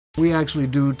We actually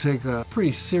do take a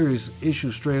pretty serious issue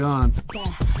straight on.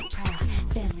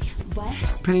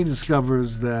 Penny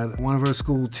discovers that one of her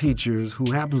school teachers,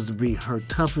 who happens to be her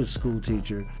toughest school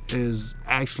teacher, is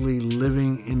actually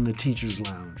living in the teacher's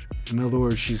lounge. In other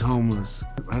words, she's homeless.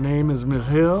 Her name is Miss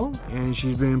Hill, and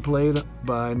she's being played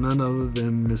by none other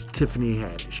than Miss Tiffany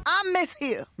Haddish. I'm Miss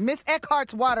Hill. Miss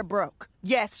Eckhart's water broke.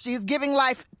 Yes, she's giving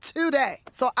life today,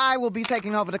 so I will be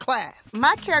taking over the class.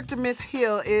 My character, Miss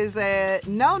Hill, is a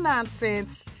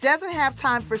no-nonsense, doesn't have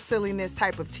time for silliness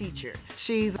type of teacher.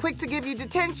 She's quick to give you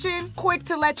detention, quick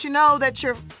to let you know that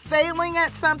you're failing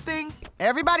at something.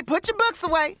 Everybody put your books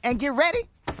away and get ready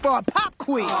for a pop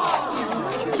quiz.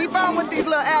 Keep on with these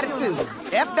little attitudes.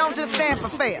 F don't just stand for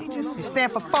fail, it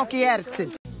stand for funky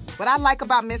attitude. What I like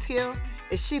about Miss Hill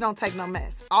is she don't take no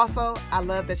mess. Also, I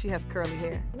love that she has curly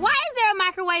hair. Why is there a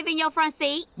microwave in your front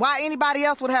seat? Why anybody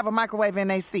else would have a microwave in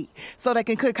their seat so they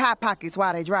can cook Hot Pockets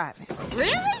while they driving.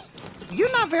 Really?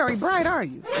 You're not very bright, are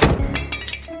you?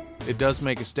 It does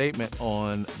make a statement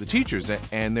on the teachers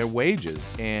and their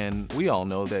wages. And we all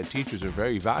know that teachers are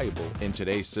very valuable in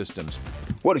today's systems.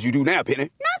 What did you do now, Penny?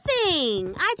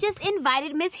 Nothing. I just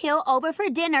invited Miss Hill over for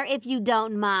dinner, if you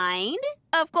don't mind.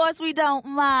 Of course we don't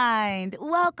mind.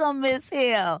 Welcome, Miss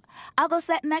Hill. I'll go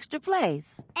set an extra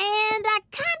place. And I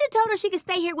kind of told her she could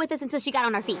stay here with us until she got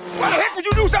on her feet. Why the heck would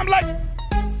you do something like...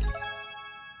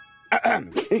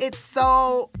 It's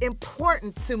so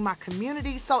important to my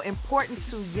community, so important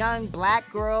to young Black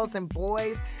girls and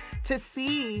boys to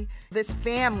see this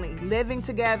family living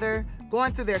together,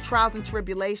 going through their trials and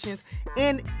tribulations.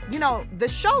 And, you know, the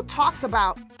show talks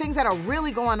about things that are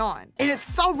really going on. It is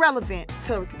so relevant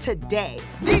to today.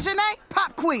 Dejanay,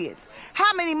 pop quiz.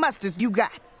 How many mustards you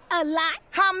got? A lot.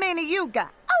 How many you got?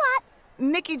 A lot.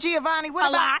 Nikki Giovanni, what A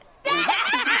about?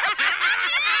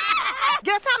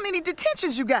 Guess how many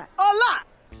detentions you got? A lot.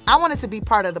 I wanted to be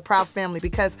part of the Proud Family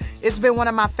because it's been one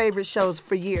of my favorite shows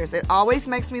for years. It always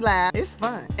makes me laugh. It's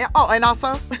fun. And, oh, and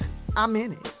also, I'm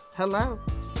in it. Hello.